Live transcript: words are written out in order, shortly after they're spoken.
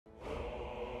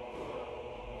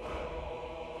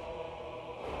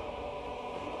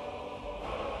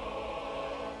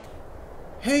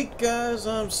Hey guys,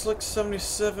 I'm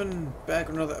Slick77, back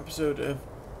with another episode of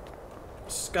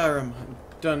Skyrim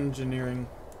Dungeoneering.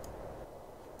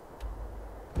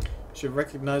 You should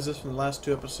recognize this from the last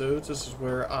two episodes. This is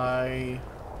where I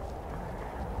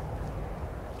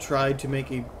tried to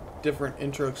make a different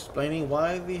intro explaining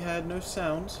why we had no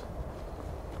sounds.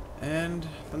 And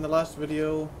from the last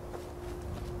video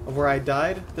of where I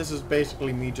died, this is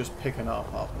basically me just picking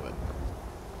off of it.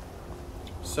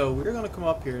 So we're going to come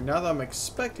up here. Now that I'm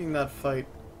expecting that fight,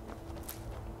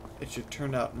 it should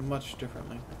turn out much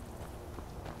differently.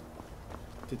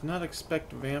 Did not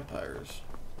expect vampires.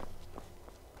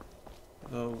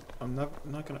 Though I'm not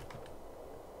going to...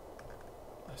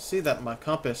 I see that in my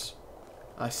compass.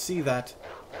 I see that.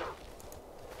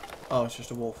 Oh, it's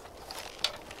just a wolf.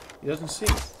 He doesn't see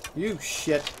me. You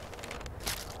shit.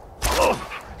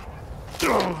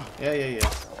 Yeah.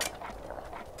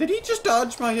 Did he just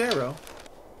dodge my arrow?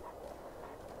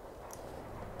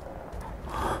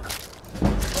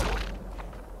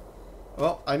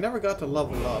 Well, I never got to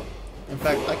level up. In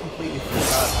fact, I completely forgot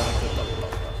that I could level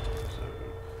up last episode.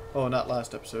 Oh, not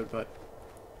last episode, but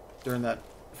during that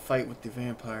fight with the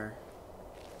vampire.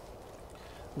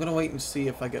 I'm gonna wait and see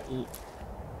if I get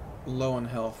low on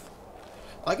health.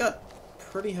 I got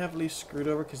pretty heavily screwed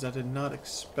over because I did not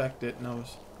expect it, and I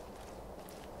was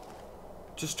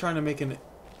just trying to make an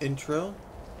intro.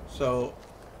 So,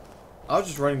 I was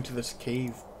just running to this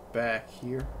cave back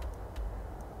here.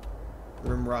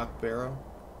 Rimerock Burrow.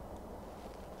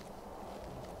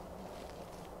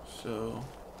 So,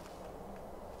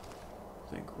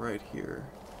 I think right here.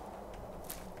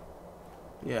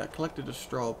 Yeah, I collected a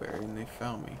strawberry and they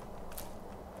found me.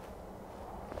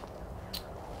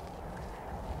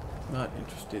 Not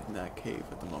interested in that cave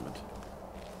at the moment.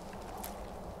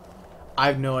 I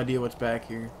have no idea what's back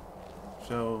here.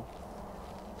 So,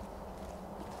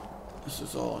 this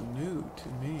is all new to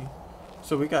me.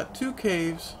 So we got two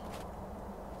caves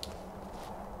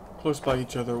close by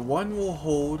each other. One will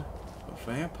hold a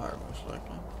vampire, most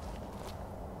likely.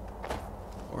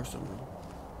 Or some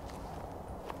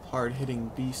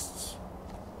hard-hitting beasts.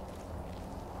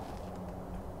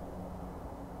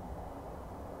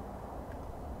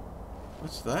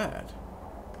 What's that?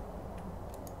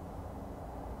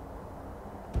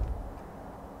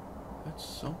 That's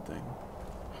something.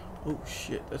 Oh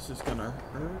shit, this is gonna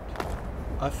hurt,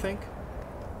 I think.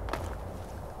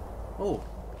 Oh.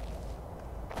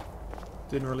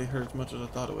 Didn't really hurt as much as I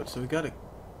thought it would. So we got a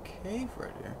cave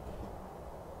right here.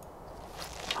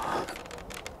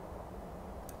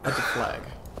 That's a flag.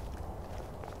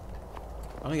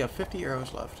 I only got 50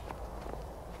 arrows left.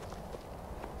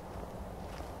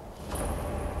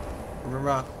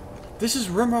 Rimerock. This is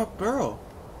Rimerock Burrow.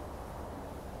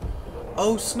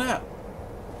 Oh snap.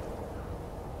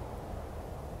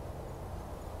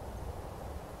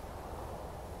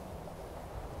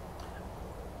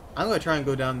 I'm gonna try and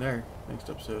go down there next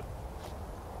episode.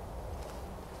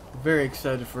 Very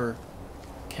excited for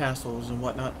castles and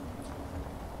whatnot.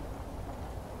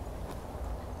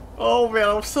 Oh man,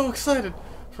 I'm so excited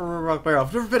for Rimerock Burrow.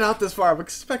 I've never been out this far. I'm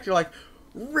expecting like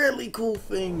really cool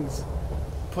things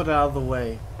put out of the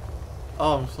way.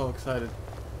 Oh, I'm so excited.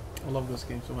 I love this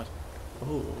game so much.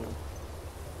 Oh.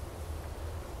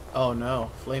 Oh no,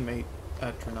 Flame 8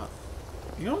 Astronaut.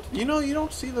 You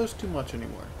don't see those too much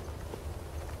anymore.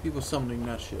 People summoning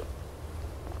that shit.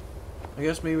 I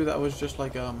guess maybe that was just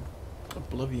like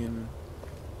Oblivion.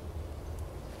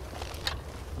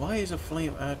 Why is a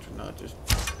Flame Astronaut just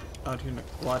out here in the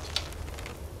what?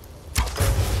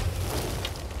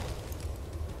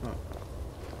 Oh.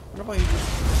 I wonder why he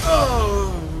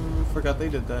just forgot they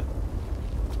did that.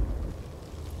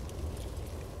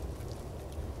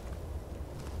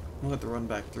 I'm gonna have to run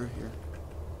back through here.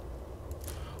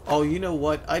 Oh, you know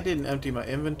what? I didn't empty my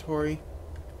inventory.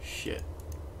 Shit.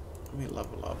 Let me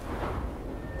level up.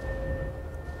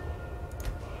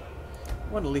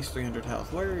 I want at least 300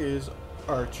 health. Where is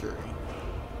archery?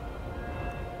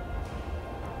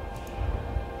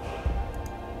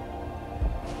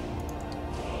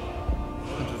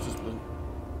 Hunter's discipline.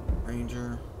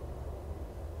 Ranger.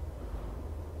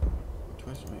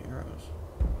 Twice as many arrows.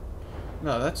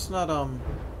 No, that's not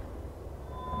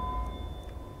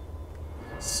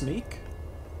sneak?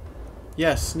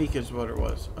 Yes, sneak is what it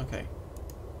was. Okay.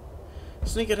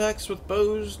 Sneak attacks with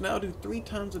bows now do 3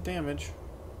 times the damage.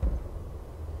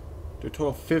 Do a total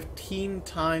of 15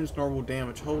 times normal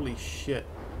damage. Holy shit.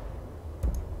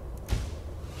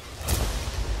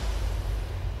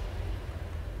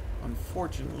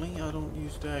 Unfortunately, I don't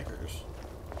use daggers.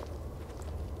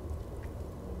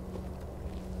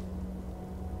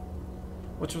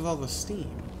 What's with all the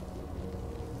steam?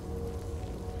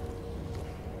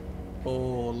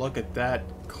 Oh, look at that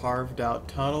carved out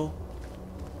tunnel.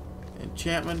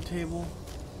 Enchantment table.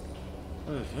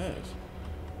 What is this?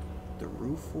 The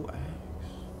rueful axe.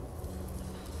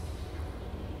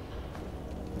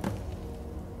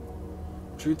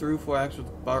 Treat the rueful axe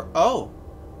with bar. Oh!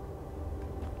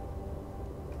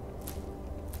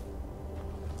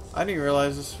 I didn't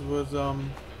realize this was,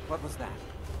 What was that?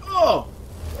 Oh!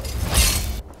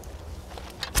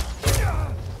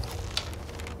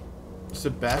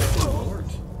 Sebastian Lord.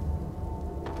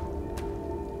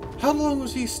 How long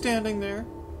was he standing there?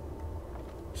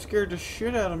 Scared the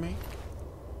shit out of me.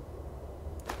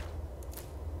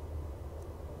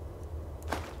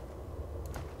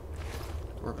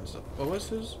 Working stuff. Oh, what's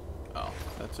his? Oh,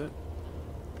 that's it.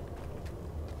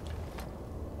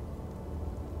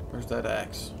 Where's that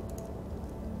axe?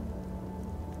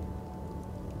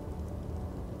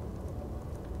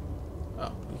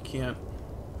 Oh, you can't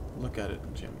look at it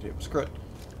in the table. Screw it.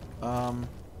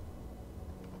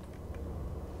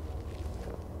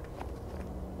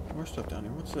 More stuff down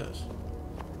here. What's this?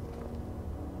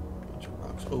 Bunch of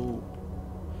rocks. Oh.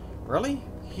 Really?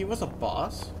 He was a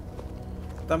boss?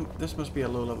 This must be a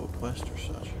low-level quest or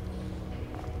such.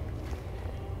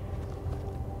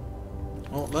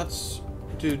 Well, let's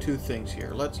do two things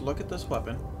here. Let's look at this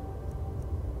weapon.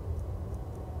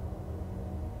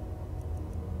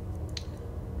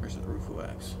 Where's the Rufu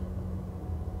axe?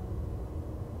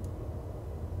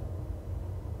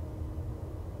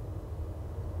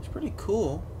 It's pretty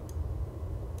cool.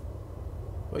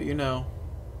 But you know,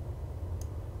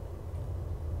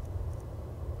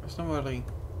 there's not really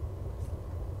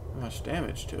much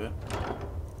damage to it.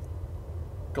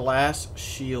 Glass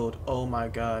shield. Oh my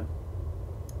god.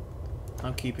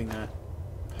 I'm keeping that.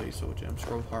 Petty soul gem.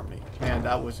 Scroll of harmony. Man,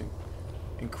 that was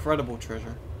incredible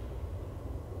treasure.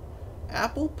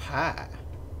 Apple pie.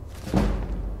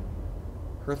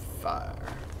 Hearth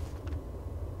fire.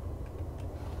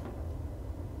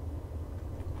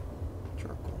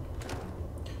 Charcoal.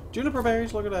 Juniper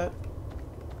berries. Look at that.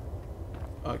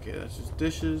 Okay, that's just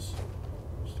dishes.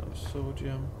 Stone soul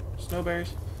gem.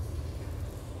 Snowberries.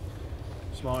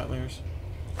 Small antlers.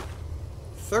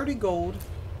 30 gold.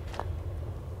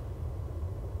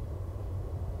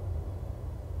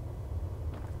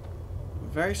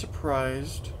 Very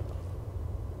surprised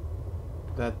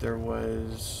that there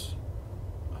was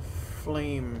a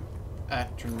flame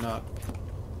astronaut,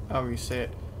 however you say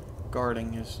it,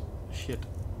 guarding his shit.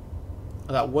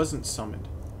 That wasn't summoned.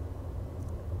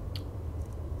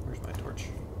 Where's my torch?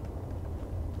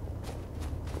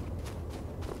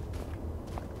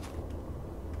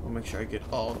 I'll make sure I get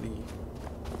all the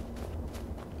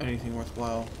anything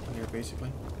worthwhile in here,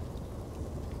 basically.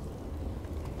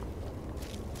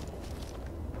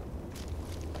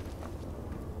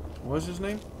 What's his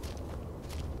name?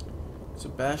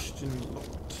 Sebastian Lord.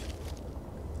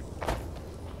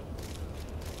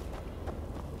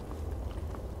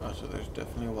 Oh, so there's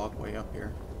definitely a walkway up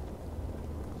here.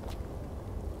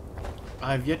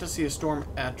 I've yet to see a storm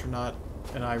astronaut,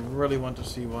 and I really want to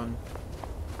see one.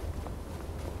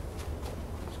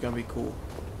 It's gonna be cool.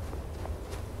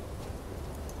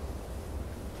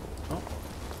 Oh.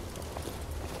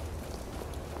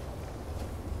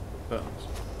 Bones.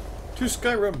 To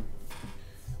Skyrim.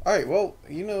 Alright, well,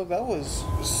 you know, that was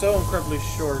so incredibly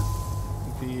short,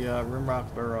 the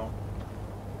Rimerock Burrow.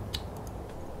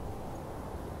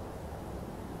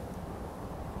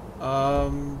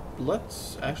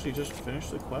 Let's actually just finish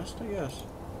the quest, I guess.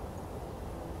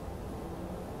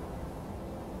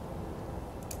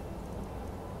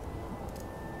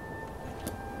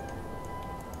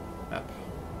 Map.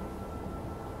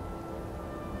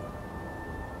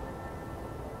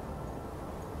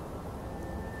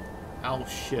 Oh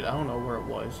shit, I don't know where it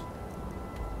was.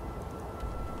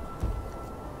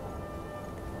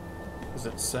 Does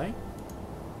it say?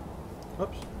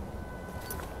 Oops.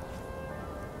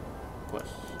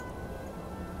 Quest.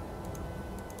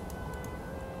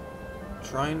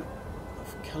 Shrine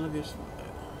of Calavius.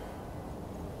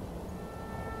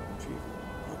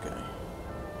 Okay.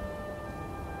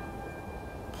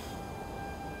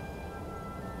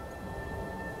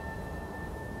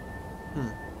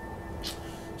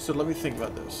 So let me think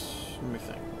about this. Let me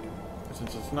think.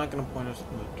 Since it's not going to point us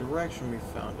in the direction we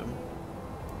found him,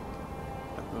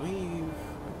 I believe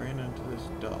I ran into this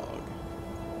dog.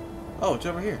 Oh, it's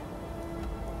over here.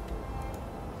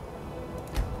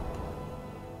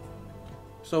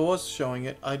 So I was showing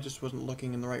it, I just wasn't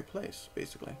looking in the right place,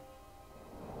 basically.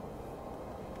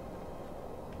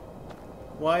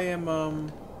 Why am,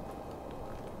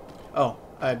 oh,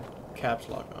 I had caps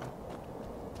lock on.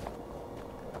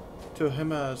 To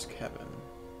Hima's cabin.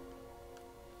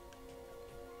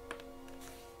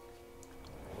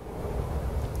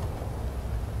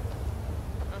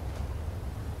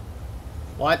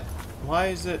 What? Why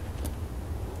is it...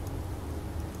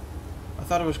 I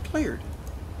thought it was cleared.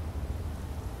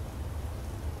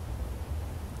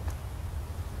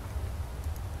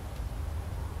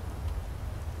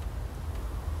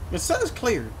 It says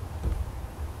cleared.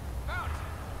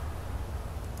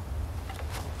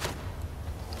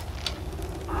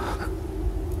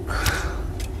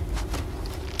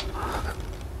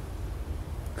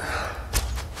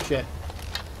 Shit.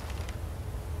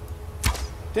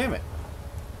 Damn it.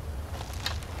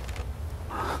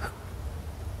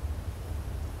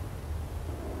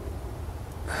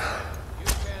 You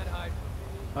can't hide from me.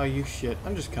 Oh, you shit.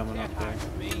 I'm just coming up there.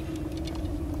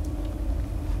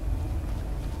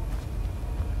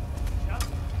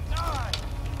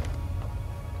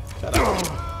 Shut up.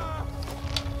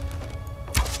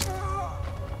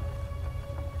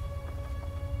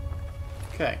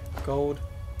 Okay, gold.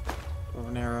 Over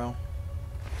an arrow.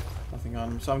 Nothing on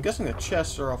them. So I'm guessing the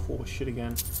chests are all full of shit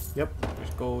again. Yep,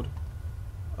 there's gold.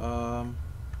 Oh.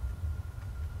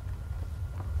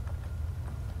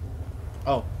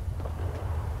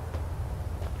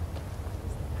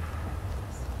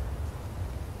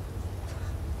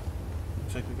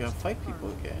 Looks like we gotta fight people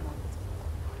again.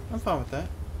 I'm fine with that.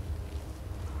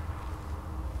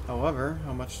 However,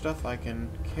 how much stuff I can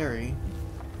carry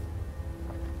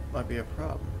might be a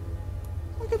problem.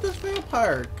 Look at this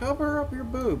vampire! Cover up your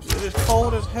boobs. It is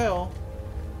cold as hell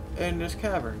in this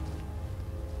cavern.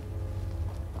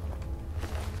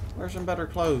 Wear some better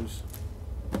clothes.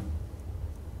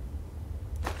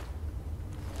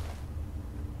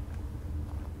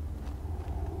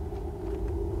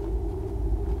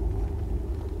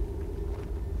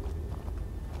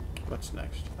 What's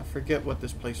next? I forget what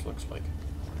this place looks like.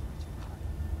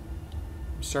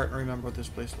 I'm starting to remember what this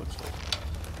place looks like.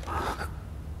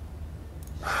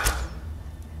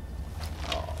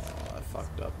 Oh, I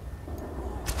fucked up.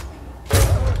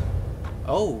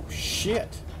 Oh,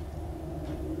 shit.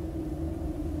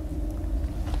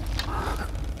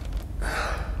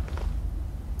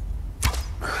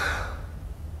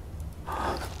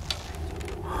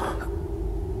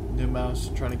 New mouse,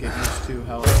 trying to get used to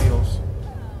how it feels.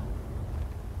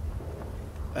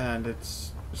 And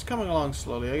it's coming along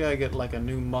slowly. I gotta get like a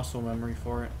new muscle memory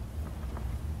for it.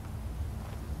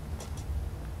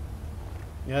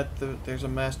 Yeah, there's a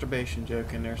masturbation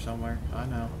joke in there somewhere. I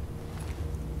know.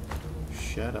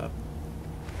 Shut up.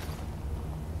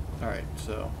 Alright,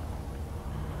 so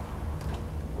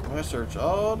I'm gonna search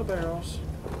all the barrels.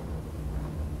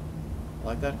 I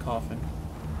like that coffin.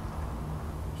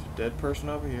 There's a dead person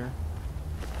over here.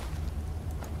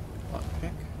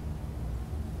 Lockpick.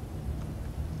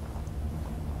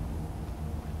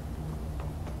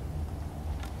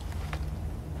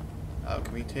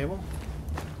 Alchemy table.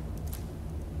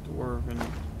 Dwarven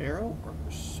arrow or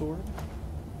sword.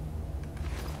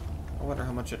 I wonder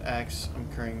how much an axe I'm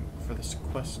carrying for this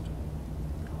quest.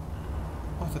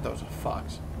 Oh, I thought that was a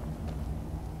fox.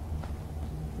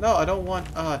 No, I don't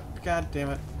want... God damn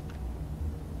it.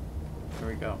 There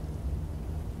we go.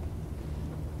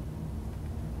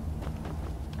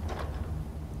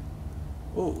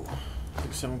 Ooh.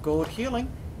 Some gold healing.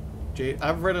 Jade.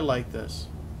 I really like this.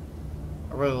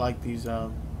 I really like these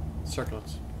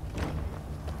circlets.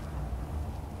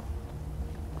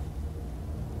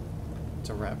 It's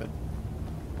a rabbit.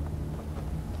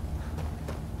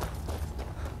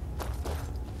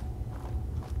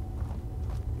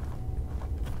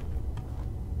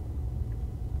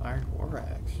 Iron war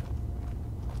axe.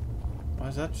 Why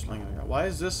is that just laying on the ground? Why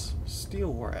is this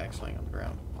steel war axe laying on the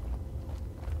ground?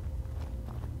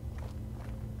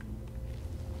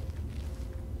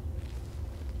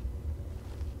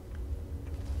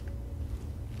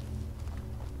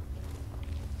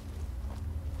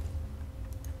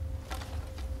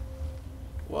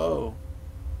 Whoa.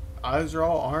 Eyes are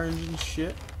all orange and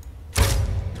shit.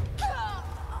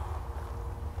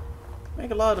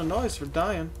 Make a lot of noise for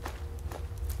dying.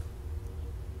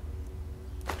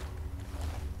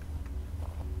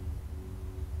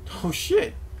 Oh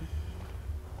shit.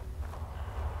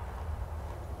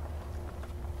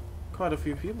 Quite a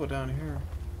few people down here.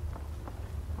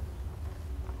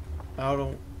 I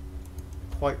don't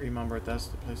quite remember if that's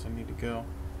the place I need to go.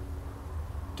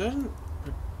 Doesn't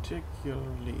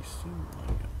particularly seem like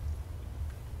it.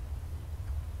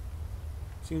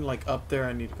 Seems like up there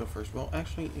I need to go first. Well,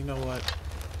 actually, you know what?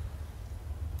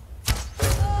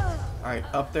 Alright,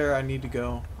 up there I need to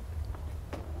go.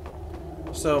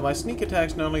 So my sneak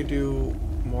attacks not only do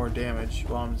more damage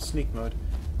while I'm in sneak mode,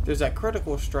 there's that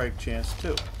critical strike chance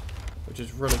too, which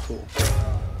is really cool.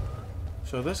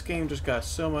 So this game just got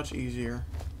so much easier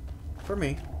for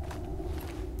me.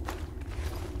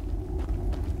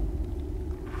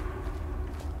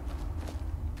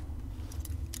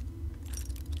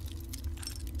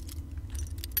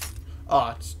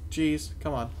 Oh, jeez.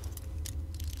 Come on.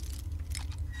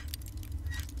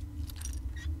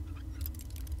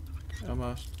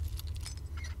 Almost.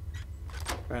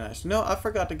 Very nice. No, I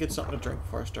forgot to get something to drink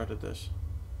before I started this.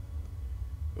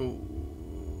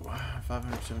 Ooh,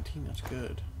 517. That's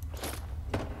good.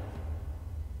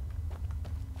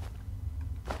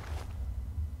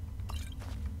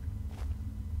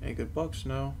 Any good books?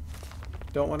 No.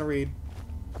 Don't want to read.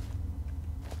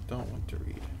 Don't want to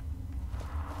read.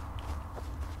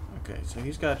 Okay, so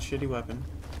he's got a shitty weapon.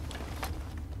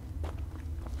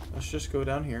 Let's just go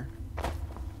down here.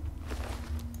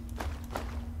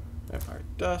 Vampire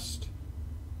dust.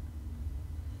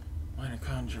 Minor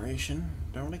conjuration.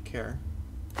 Don't really care.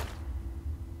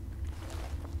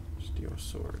 Steel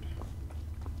sword.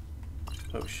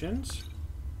 Potions.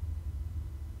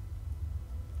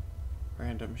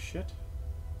 Random shit.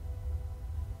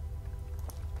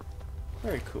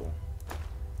 Very cool.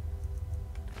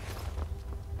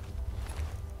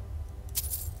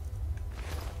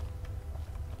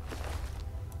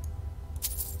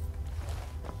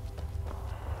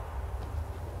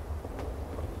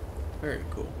 Very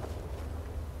cool.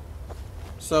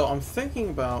 So I'm thinking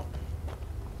about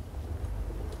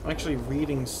actually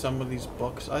reading some of these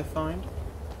books I find,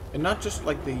 and not just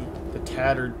like the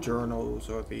tattered journals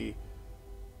or the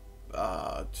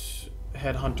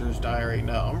Headhunter's Diary.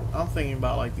 No, I'm thinking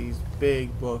about like these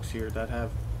big books here that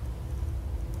have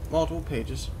multiple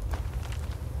pages.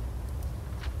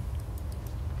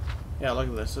 Yeah, look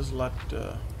at this. There's a lot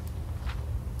to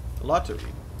read.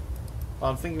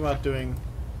 Well, I'm thinking about doing.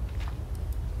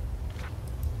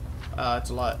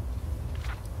 It's a lot.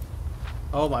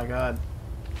 Oh my god.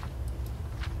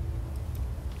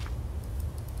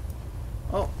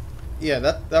 Oh, yeah,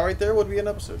 that right there would be an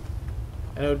episode.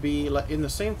 And it would be like in the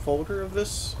same folder of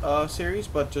this series,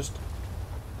 but just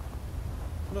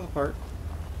another part.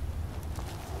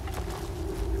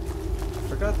 I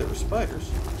forgot there were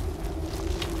spiders.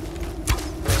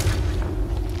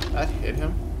 That hit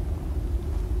him.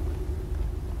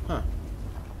 Huh.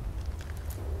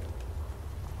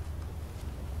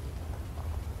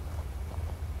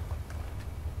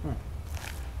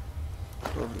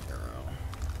 Dwarven arrow.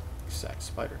 Exact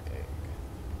spider egg.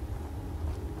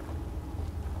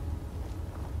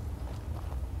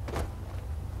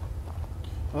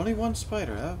 Only one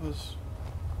spider. That was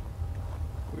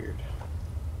weird.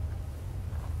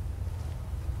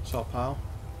 Salt pile.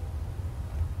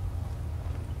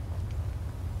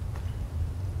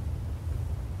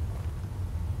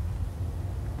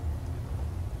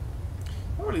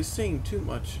 Not really seeing too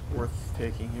much worth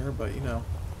taking here, but you know.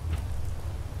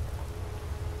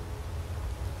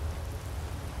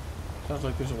 Sounds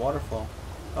like there's a waterfall.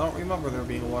 I don't remember there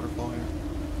being a waterfall here.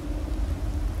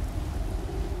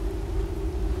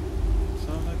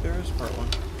 Sounds like there is part one.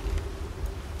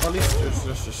 Or at least there's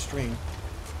just a stream.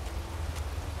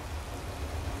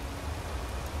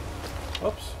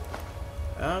 Oops.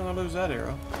 I'm gonna lose that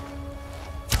arrow.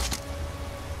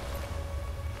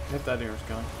 If that arrow's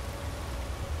gone.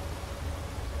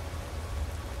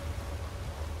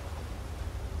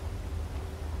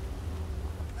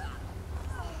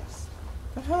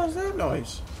 What the hell is that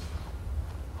noise?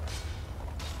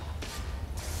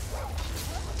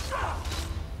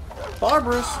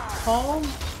 Barbarous, calm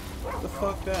the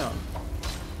fuck down.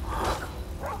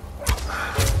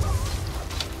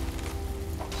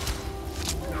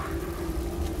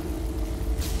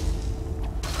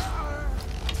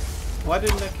 Why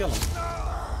didn't I kill him?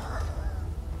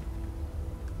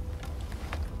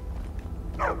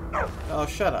 Oh,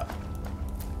 shut up.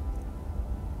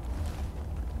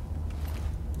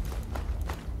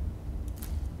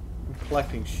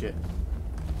 Collecting shit.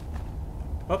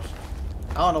 Whoops.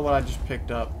 I don't know what I just picked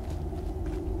up.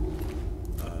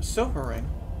 Silver ring.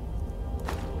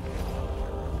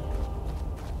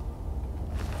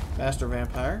 Master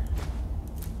vampire.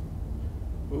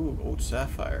 Ooh, old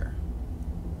sapphire.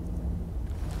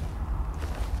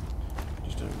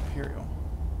 Just an imperial.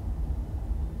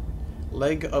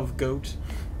 Leg of goat.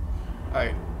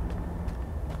 Alright.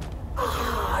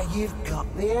 Ah, you've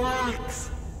got the axe.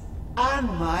 And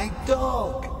my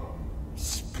dog.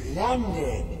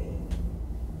 Splendid.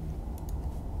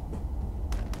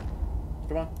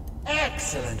 Come on.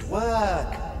 Excellent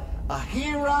work. A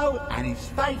hero and his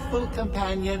faithful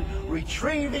companion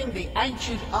retrieving the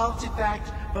ancient artifact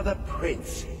for the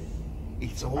prince.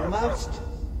 It's almost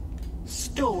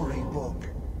storybook.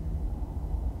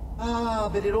 Ah,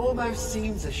 but it almost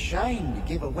seems a shame to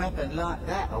give a weapon like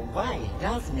that away,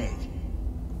 doesn't it?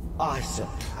 I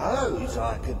suppose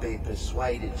I could be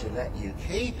persuaded to let you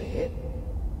keep it.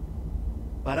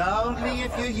 But only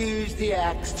if you use the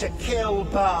axe to kill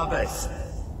Barbas.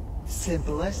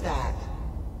 Simple as that.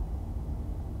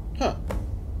 Huh.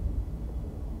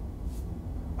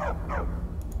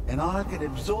 And I could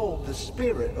absorb the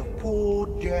spirit of poor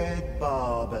dead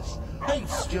Barbas. He'd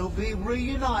still be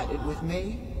reunited with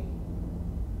me.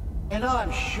 And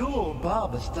I'm sure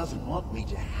Barbas doesn't want me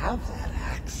to have that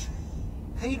axe.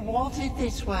 He'd want it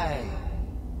this way.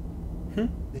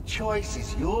 The choice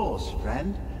is yours,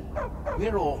 friend.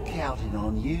 We're all counting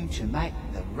on you to make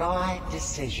the right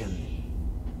decision.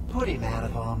 Put him out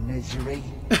of our misery.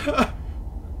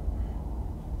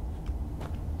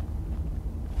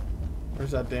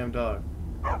 Where's that damn dog?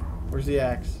 Where's the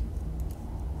axe?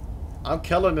 I'm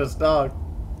killing this dog.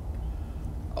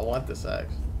 I want this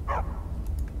axe.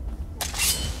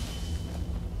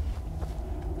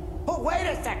 Oh, wait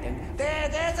a second.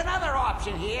 There's another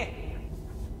option here.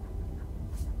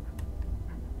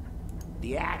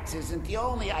 The axe isn't the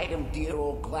only item dear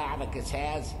old Clavicus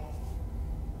has.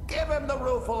 Give him the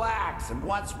rueful axe, and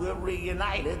once we're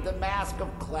reunited, the mask of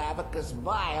Clavicus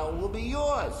Vile will be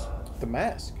yours. The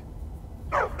mask?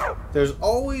 There's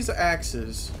always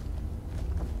axes,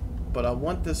 but I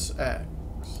want this axe.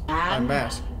 My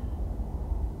mask.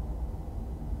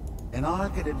 And I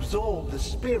could absorb the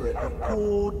spirit of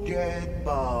poor dead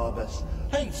Barbas.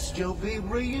 He'd still be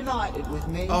reunited with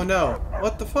me. Oh no,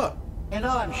 what the fuck? And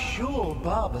I'm sure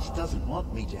Barbas doesn't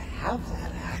want me to have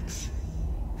that axe.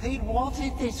 He'd want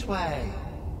it this way.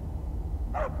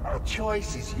 The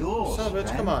choice is yours, Son of a bitch,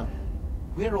 friend. come on.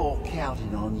 We're all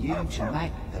counting on you to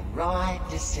make the right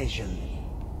decision.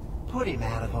 Put him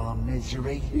out of our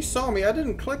misery. You saw me, I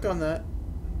didn't click on that.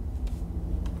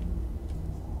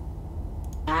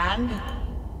 And?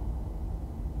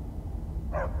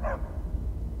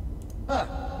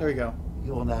 There we go.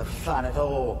 You're no fun at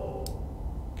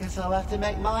all. Guess I'll have to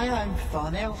make my own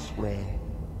fun elsewhere.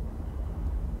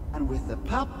 And with the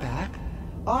pup back,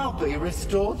 I'll be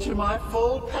restored to my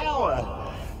full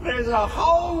power. There's a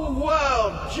whole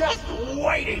world just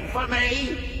waiting for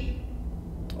me.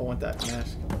 I want that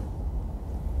mask.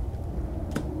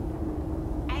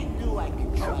 I knew I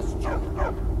could trust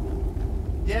you.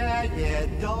 Yeah,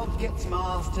 dog gets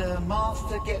master,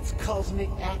 master gets cosmic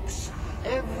axe.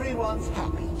 Everyone's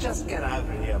happy. Just get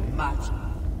over here, mutt.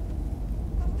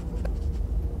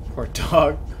 Poor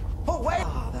dog. Oh, wait!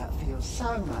 Oh, that feels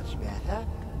so much better.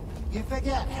 You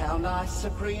forget how nice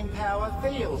supreme power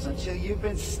feels until you've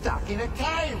been stuck in a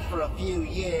cave for a few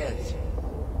years.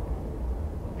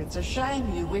 It's a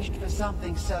shame you wished for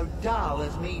something so dull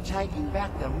as me taking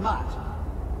back the mutt.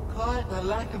 Quite the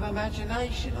lack of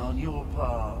imagination on your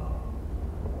part.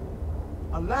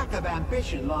 A lack of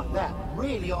ambition like that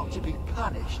really ought to be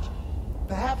punished.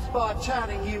 Perhaps by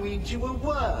turning you into a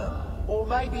worm. Or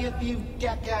maybe a few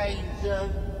decades,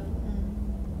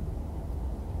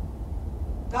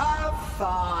 Oh,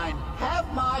 fine.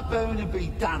 Have my boon and be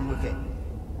done with it.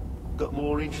 Got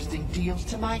more interesting deals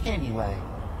to make anyway.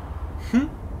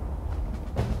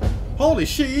 Holy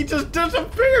shit, he just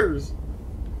disappears!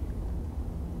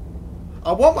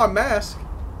 I want my mask.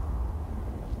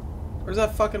 Where's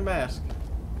that fucking mask?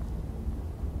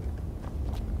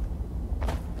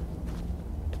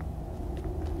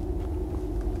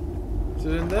 Is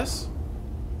it in this?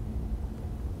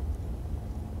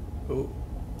 Oh.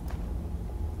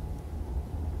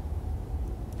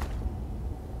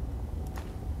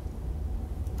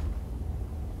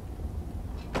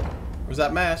 Where's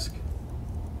that mask?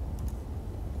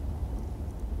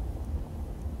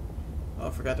 Oh, I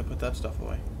forgot to put that stuff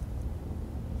away.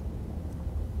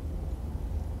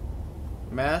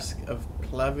 Mask of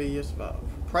Clavius Valve.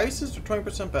 Prices are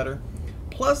 20% better.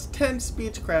 Plus 10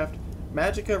 speechcraft.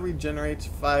 Magicka regenerates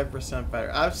 5% better.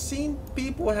 I've seen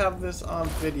people have this on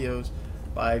videos,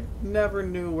 but I never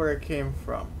knew where it came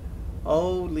from.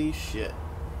 Holy shit.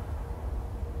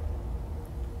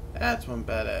 That's one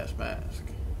badass mask.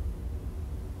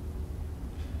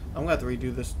 I'm gonna have to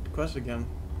redo this quest again.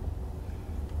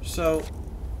 So,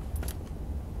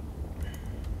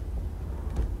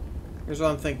 here's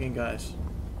what I'm thinking, guys.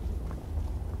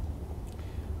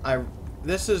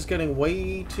 This is getting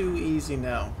way too easy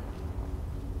now.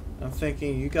 I'm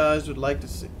thinking you guys would like to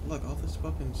see... Look, all these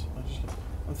weapons.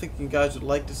 I'm thinking you guys would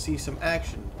like to see some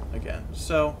action again.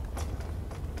 So,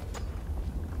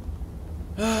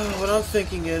 what I'm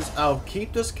thinking is I'll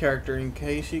keep this character in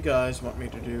case you guys want me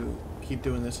to keep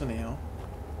doing this anyhow.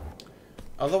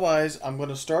 Otherwise, I'm going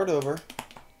to start over.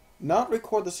 Not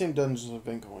record the same dungeons I've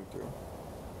been going through.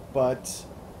 But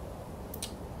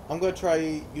I'm going to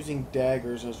try using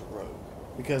daggers as a rogue.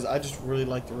 Because I just really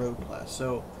like the rogue class.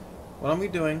 So, what I'm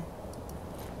going to be doing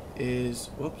is...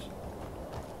 Whoops.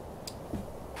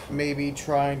 maybe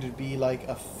trying to be like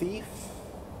a thief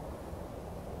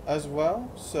as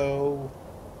well. So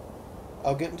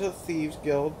I'll get into the Thieves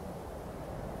Guild.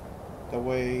 That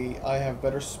way I have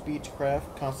better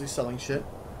speechcraft, constantly selling shit.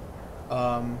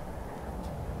 What's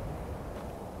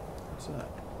that?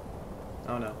 I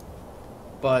don't know.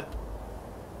 But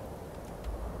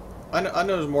I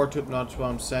know there's more to it than that's what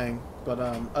I'm saying.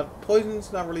 But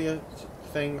poison's not really a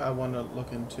thing I want to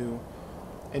look into.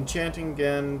 Enchanting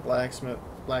again,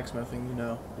 blacksmithing, you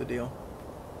know the deal.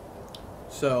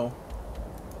 So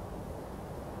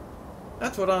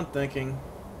that's what I'm thinking.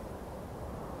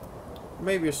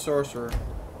 Maybe a sorcerer.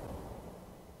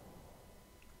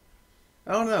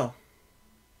 I don't know.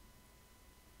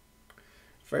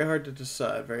 Very hard to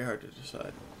decide. Very hard to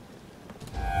decide.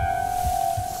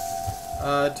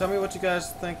 Tell me what you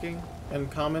guys are thinking in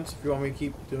comments if you want me to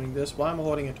keep doing this while I'm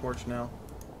holding a torch now.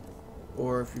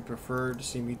 Or if you prefer to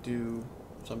see me do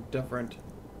some different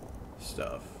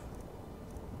stuff.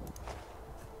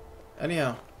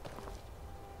 Anyhow,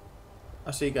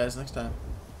 I'll see you guys next time.